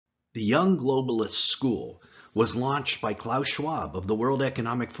The Young Globalist School was launched by Klaus Schwab of the World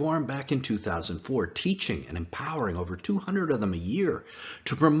Economic Forum back in 2004, teaching and empowering over 200 of them a year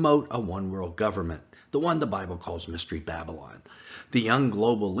to promote a one-world government, the one the Bible calls Mystery Babylon. The Young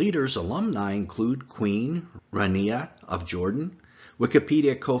Global Leaders alumni include Queen Rania of Jordan,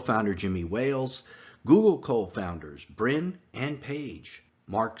 Wikipedia co-founder Jimmy Wales, Google co-founders Brin and Page,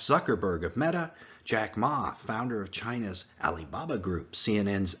 Mark Zuckerberg of Meta, Jack Ma, founder of China's Alibaba Group,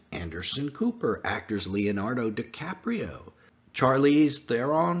 CNN's Anderson Cooper, actors Leonardo DiCaprio, Charlize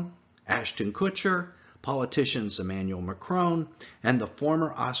Theron, Ashton Kutcher, politicians Emmanuel Macron, and the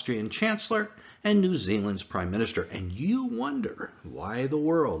former Austrian Chancellor and New Zealand's Prime Minister. And you wonder why the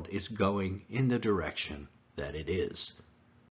world is going in the direction that it is.